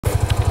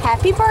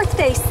Happy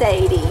birthday,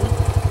 Sadie.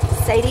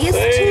 Sadie is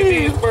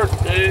Sadie's 2.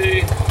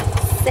 birthday.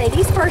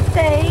 Sadie's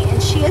birthday,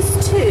 and she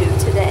is 2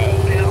 today.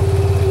 Yeah.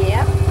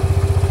 Yep.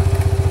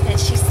 And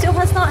she still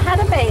has not had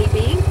a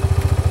baby.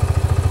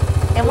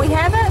 And we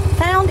haven't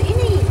found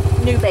any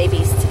new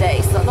babies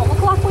today, so it don't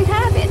look like we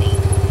have any.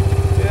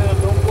 Yeah,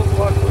 don't look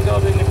like we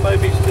got any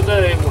babies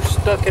today. We're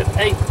stuck at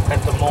 8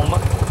 at the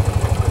moment.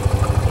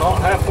 Not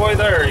halfway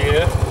there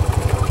yet.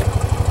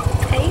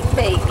 8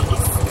 babies.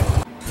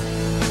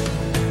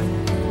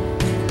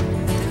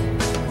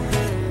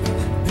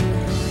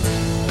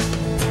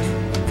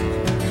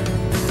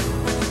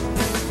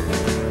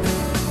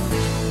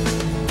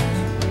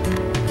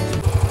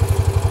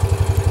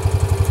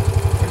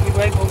 Are you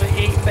able to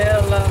eat,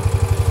 Bella?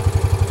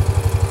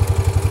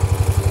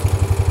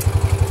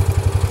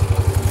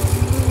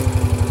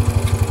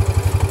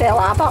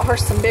 Bella, I bought her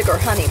some bigger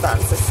honey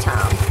buns this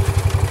time.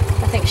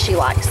 I think she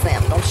likes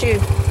them, don't you?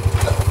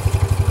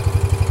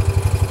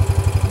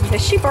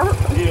 Did she burp?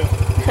 Yeah.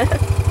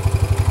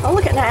 Oh,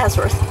 look at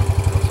Nazareth.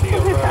 See, all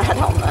right. I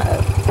don't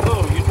know.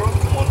 Oh, you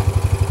dropped one.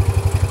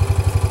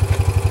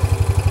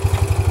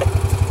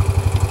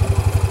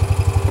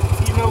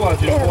 You know I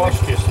just Bella.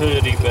 washed this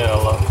hoodie,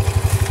 Bella.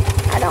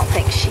 I don't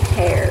think she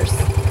cares.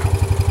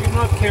 You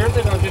not care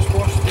that I just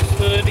washed this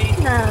hoodie?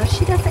 No,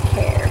 she doesn't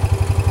care.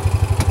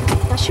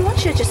 Now, she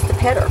wants you just to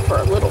pet her for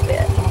a little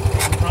bit.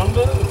 I'm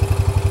done.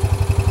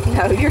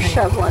 No, you're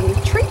shoveling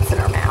treats in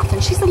her mouth,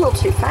 and she's a little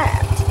too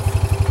fat.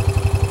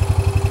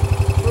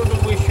 So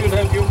that we should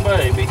have your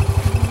baby.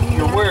 Yeah.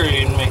 You're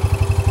worrying me.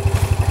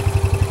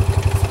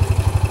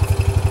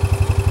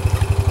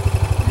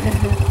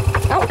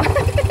 Oh,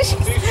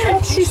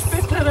 She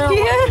spit that out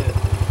Yeah. like that.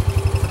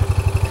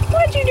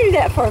 Why'd you do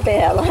that for,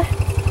 Bella?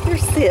 You're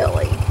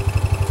silly.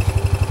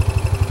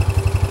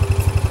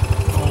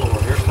 Oh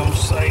Lord, here comes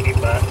Sadie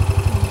back.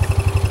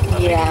 I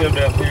need to go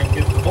down here and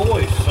get the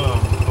boys some.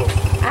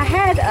 I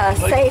had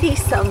Sadie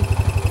some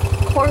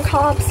corn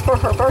cobs for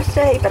her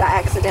birthday, but I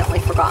accidentally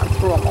forgot and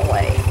threw them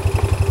away.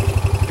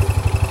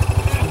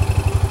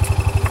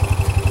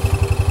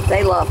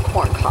 They love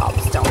corn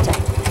cobs, don't they?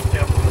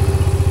 Yep.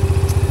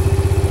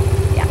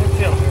 Yeah.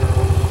 Tell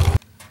her.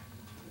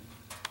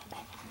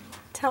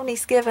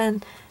 Tony's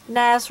giving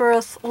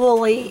Nazareth,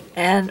 Wooly,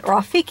 and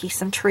Rafiki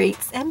some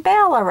treats, and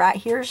Bella right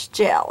here's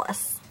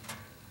jealous.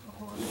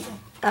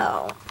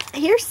 Oh,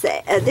 here's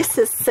this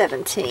is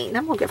 17.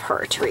 I'm gonna give her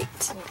a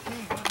treat.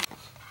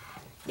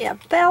 Yeah,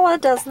 Bella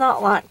does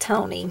not like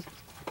Tony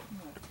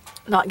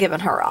not giving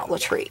her all the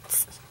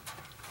treats.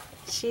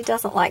 She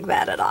doesn't like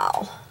that at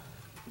all.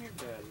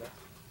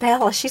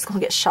 Bella, she's gonna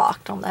get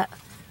shocked on that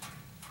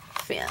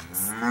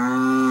fence.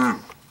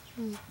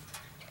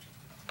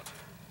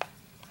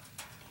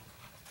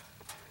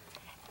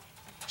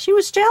 She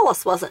was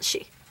jealous, wasn't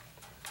she?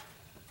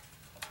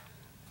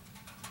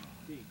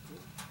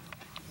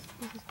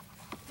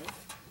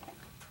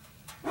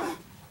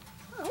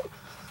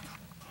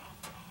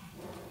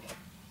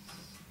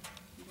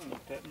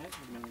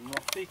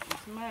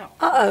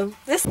 Uh-oh,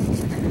 this...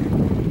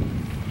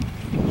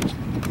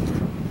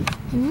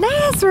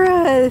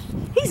 Nazareth!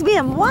 He's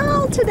being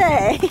wild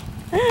today.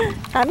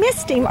 I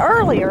missed him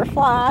earlier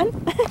flying.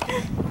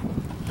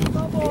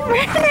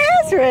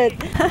 Nazareth!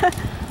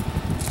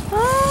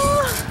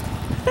 Oh.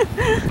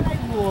 Hi,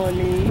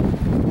 Wooly.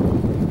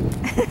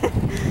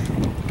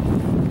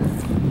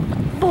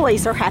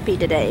 Boys are happy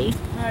today.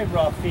 Hi,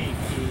 Rafiki.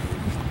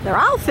 They're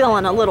all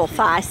feeling a little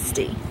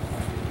feisty.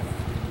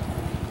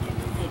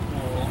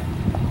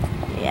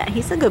 Yeah,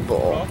 he's a good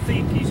boy.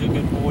 Rafiki's a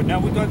good boy. Now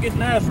we gotta get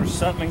Nazareth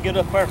something and get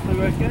up there through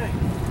that gate.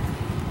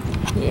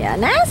 Yeah,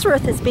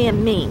 Nazareth is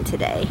being mean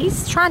today.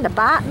 He's trying to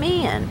bite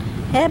me and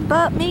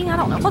headbutt me. I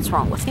don't know what's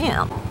wrong with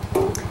him.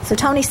 So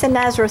Tony said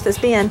Nazareth is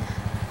being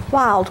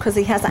wild because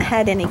he hasn't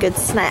had any good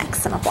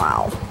snacks in a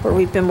while. Where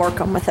we've been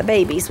working with the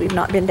babies, we've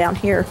not been down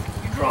here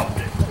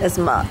as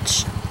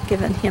much,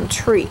 giving him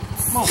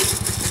treats. Come on.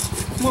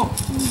 Come on.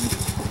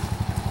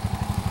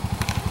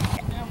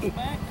 Down the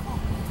back.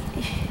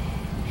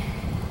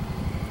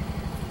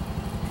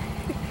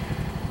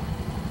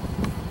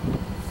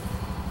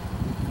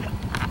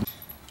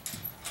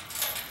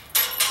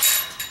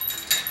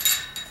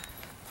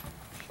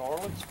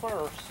 Charlotte's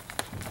first.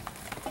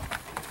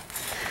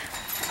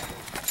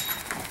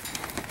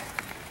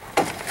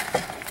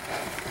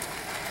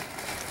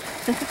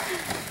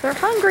 They're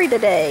hungry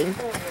today.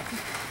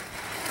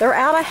 They're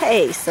out of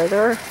hay, so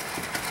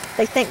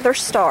they think they're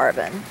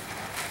starving.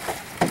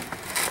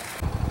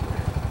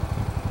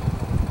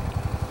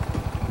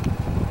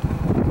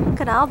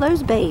 Look at all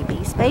those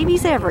babies.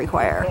 Babies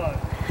everywhere.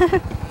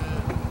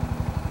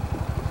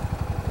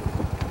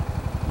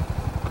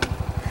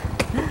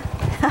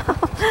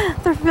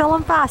 They're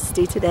feeling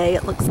feisty today,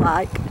 it looks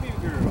like.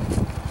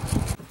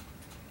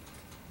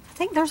 I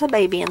think there's a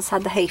baby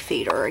inside the hay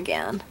feeder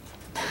again.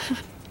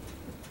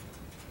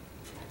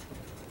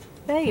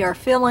 They are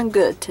feeling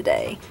good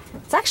today.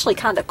 It's actually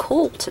kind of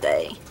cool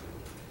today.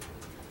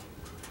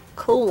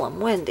 Cool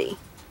and windy.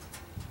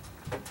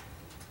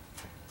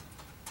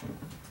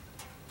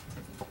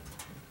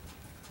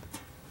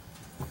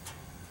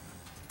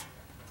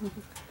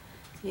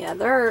 Yeah,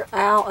 they're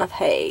out of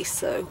hay,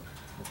 so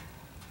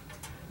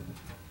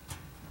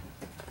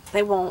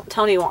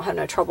Tony won't have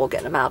no trouble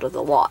getting them out of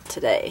the lot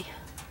today.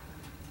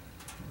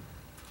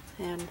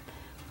 And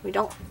we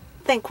don't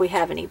think we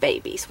have any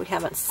babies. We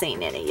haven't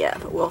seen any yet,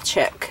 but we'll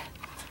check.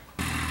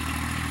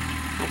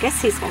 I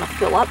guess he's going to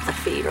fill up the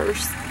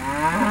feeders.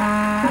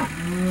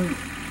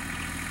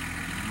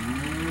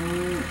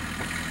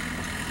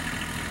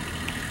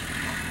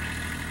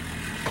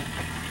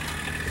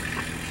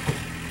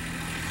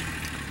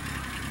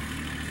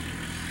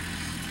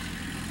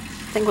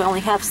 I think we only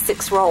have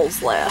 6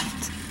 rolls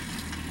left,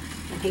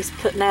 and he's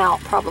putting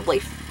out probably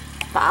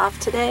 5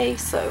 today,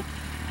 so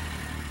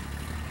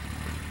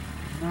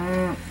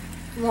it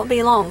won't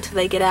be long till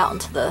they get out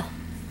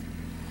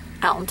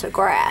into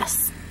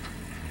grass.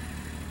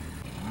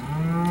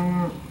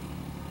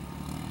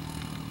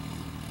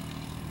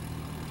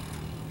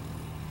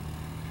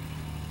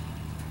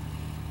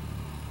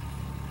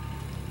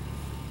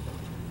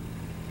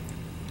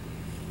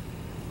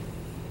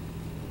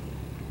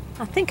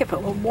 I think if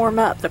it would warm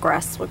up, the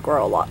grass would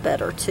grow a lot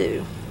better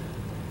too.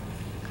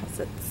 Because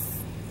it's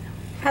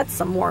had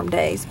some warm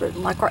days, but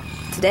like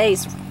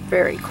today's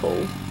very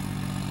cool.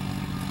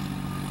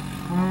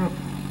 And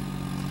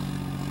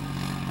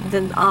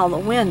then all the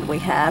wind we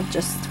have,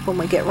 just when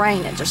we get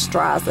rain, it just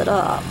dries it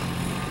up.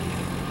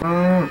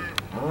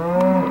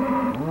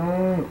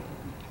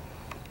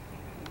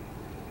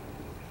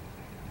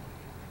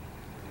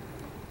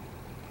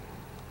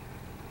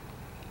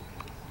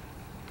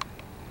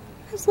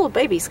 Those little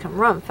babies can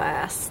run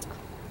fast.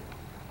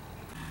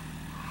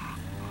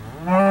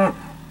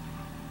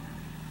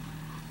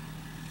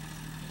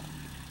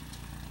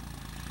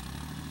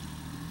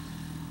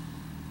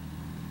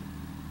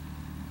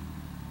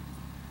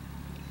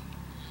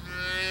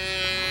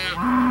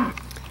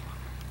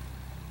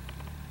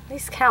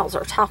 These cows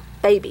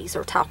babies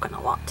are talking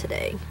a lot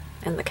today,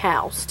 and the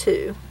cows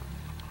too.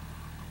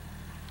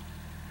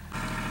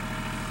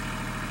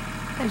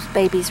 Those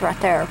babies right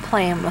there are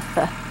playing with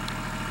the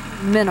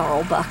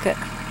mineral bucket.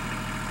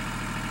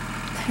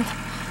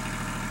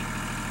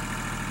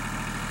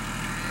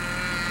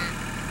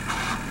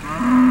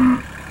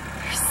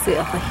 You're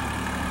silly.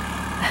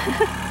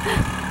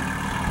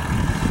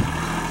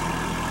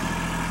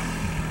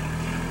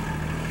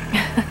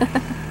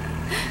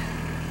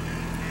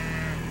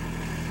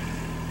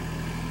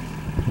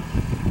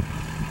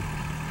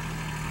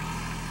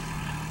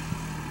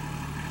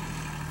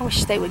 I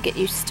wish they would get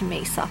used to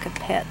me so I could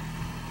pet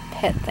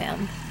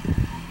them.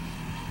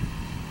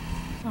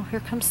 Oh, here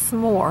comes some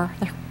more.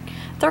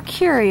 They're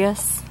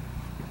curious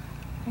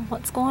on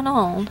what's going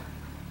on.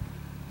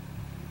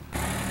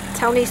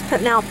 Tony's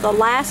putting out the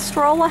last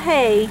roll of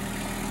hay.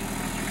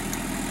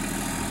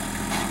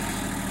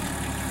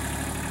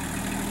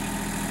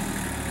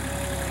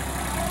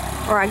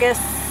 Or I guess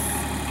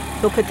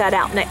he'll put that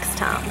out next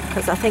time,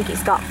 because I think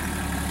he's got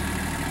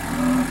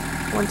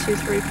 1, 2,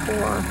 3,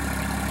 4.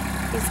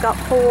 He's got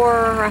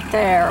 4 right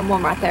there and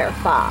 1 right there,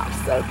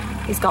 5. So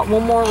he's got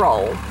 1 more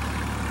roll.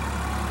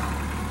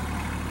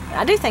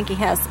 I do think he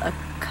has a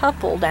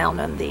couple down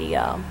in the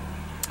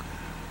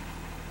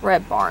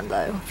red barn,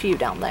 though. A few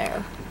down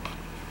there.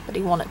 But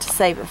he wanted to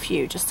save a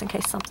few just in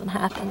case something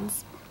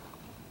happens.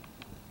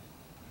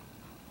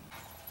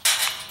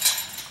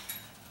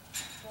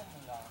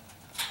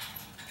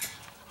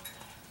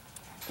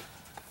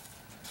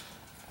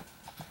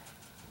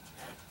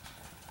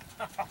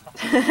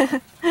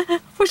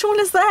 Which one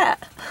is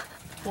that?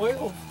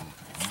 Well,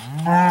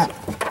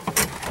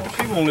 all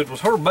she wanted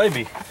was her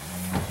baby.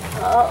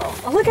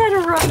 Oh, look at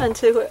her running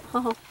to it.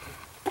 Oh.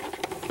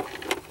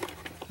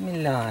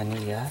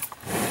 Melania.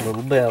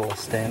 Little Bella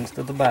stands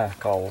to the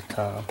back all the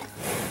time.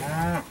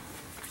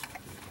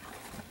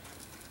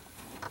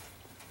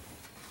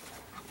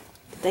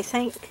 They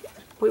think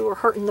we were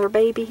hurting their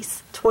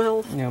babies.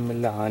 12. Yeah,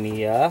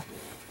 Melania.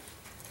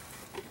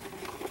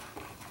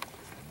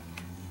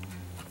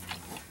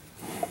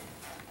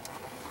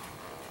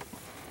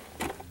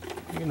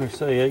 I'm gonna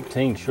say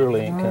 18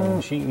 surely ain't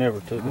coming. She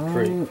never took a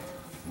treat.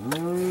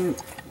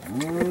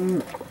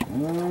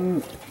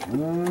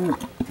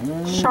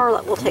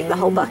 Charlotte will take the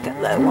whole bucket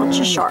though, won't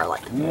you,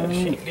 Charlotte? Yeah,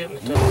 she ain't getting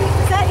it. Is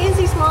that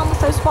Izzy's mom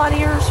with those white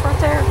ears right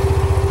there?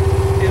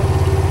 Yeah.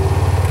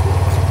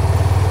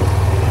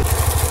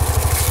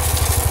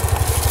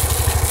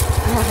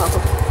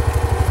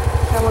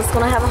 Oh. Bella's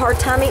gonna have a hard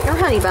time eating her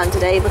honey bun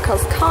today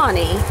because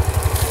Connie,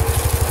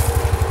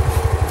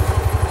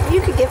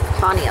 you could give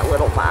Connie a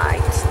little bite.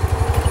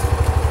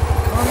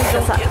 Connie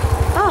don't get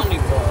honey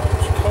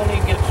buns.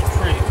 Connie gets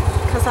treats.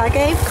 Because I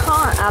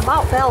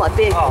bought Bella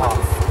big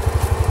ones.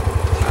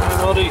 She did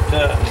not eat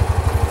that.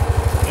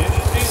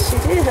 Yes, she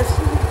did.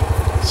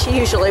 She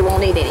usually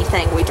won't eat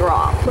anything we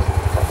drop.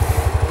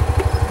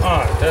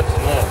 Alright, that's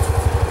enough.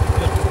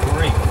 Good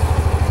grief.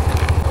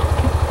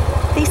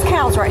 These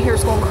cows right here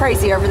is going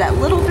crazy over that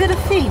little bit of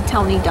feed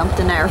Tony dumped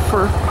in there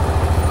for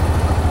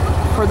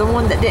the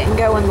one that didn't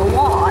go in the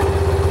lot.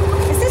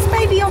 Is this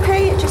baby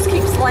okay? It just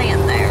keeps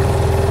laying there.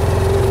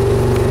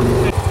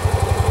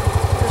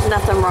 There's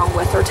nothing something wrong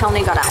with her.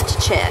 Tony got out to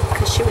check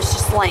because she was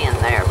just laying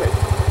there, but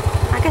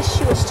I guess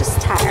she was just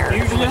tired.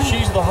 Usually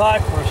she's the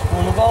hyperest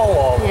one of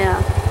all of them.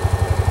 Yeah.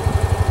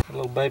 The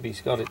little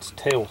baby's got its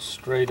tail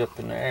straight up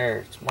in the air.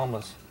 Its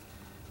mama's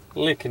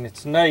licking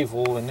its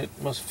navel, and it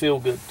must feel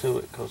good to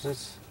it because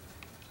it's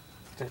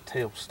that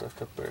tail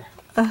stuck up there.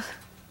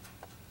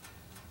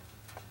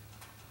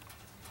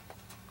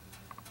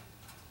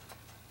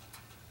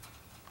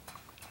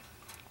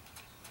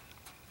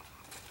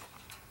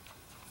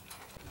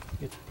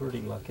 It's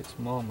pretty like its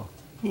mama.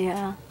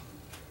 Yeah.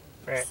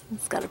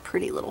 It's got a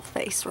pretty little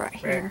face right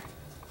here.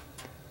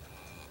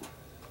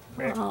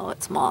 Oh,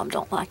 its mom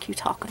don't like you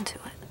talking to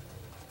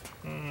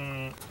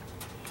it.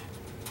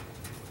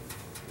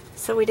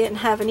 So we didn't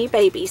have any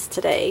babies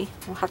today.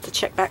 We'll have to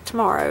check back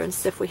tomorrow and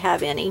see if we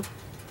have any.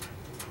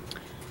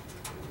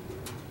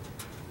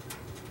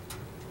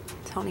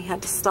 Tony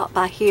had to stop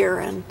by here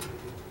and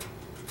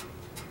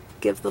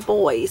give the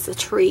boys a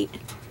treat.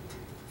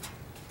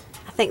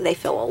 I think they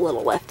feel a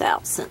little left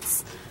out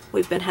since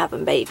we've been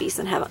having babies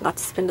and haven't got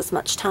to spend as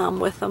much time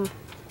with them.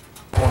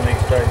 One of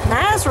these days.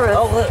 Nazareth.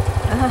 Oh, look.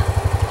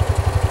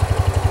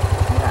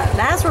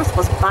 Nazareth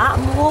was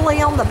biting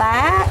Wooly on the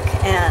back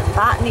and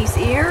biting his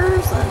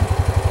ears, and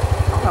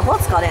I don't know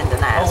what's got into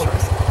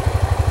Nazareth.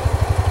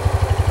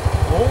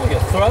 Wooly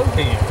will throw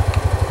him.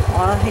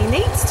 Well, he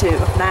needs to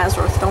if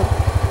Nazareth don't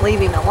leave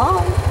him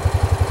alone.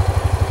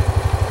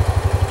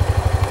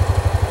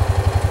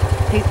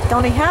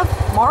 Don't he have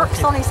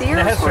marks on his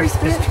ears where he's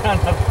bit? Trying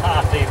to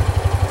bite him.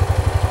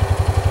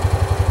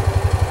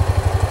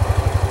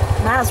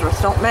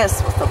 Nazareth don't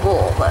mess with the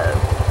wool, though.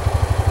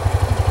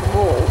 The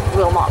wool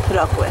will not put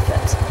up with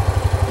it.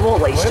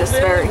 Wooly's just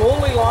very...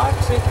 Wooly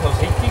likes it because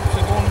he keeps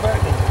it going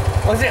back and...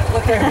 What's it?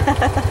 Look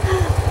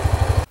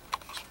there.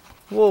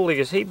 Wooly,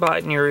 is he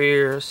biting your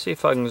ear? Let's see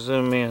if I can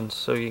zoom in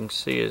so you can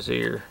see his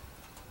ear.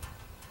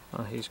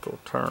 Oh, he's going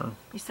to turn.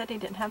 You said he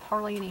didn't have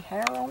hardly any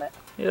hair on it?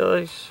 Yeah,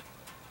 there's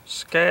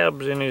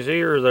scabs in his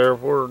ear there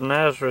where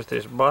Nazareth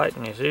is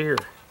biting his ear.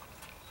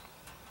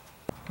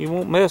 He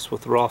won't mess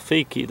with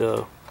Rafiki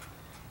though.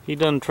 He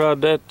done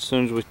tried that as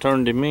soon as we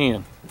turned him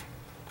in.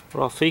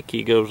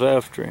 Rafiki goes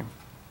after him.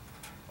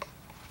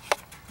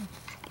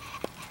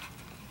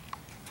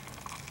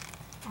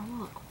 Oh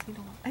look, what's he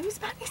doing? Oh, he's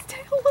biting his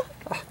tail,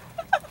 look!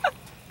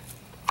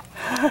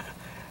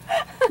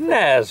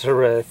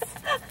 Nazareth.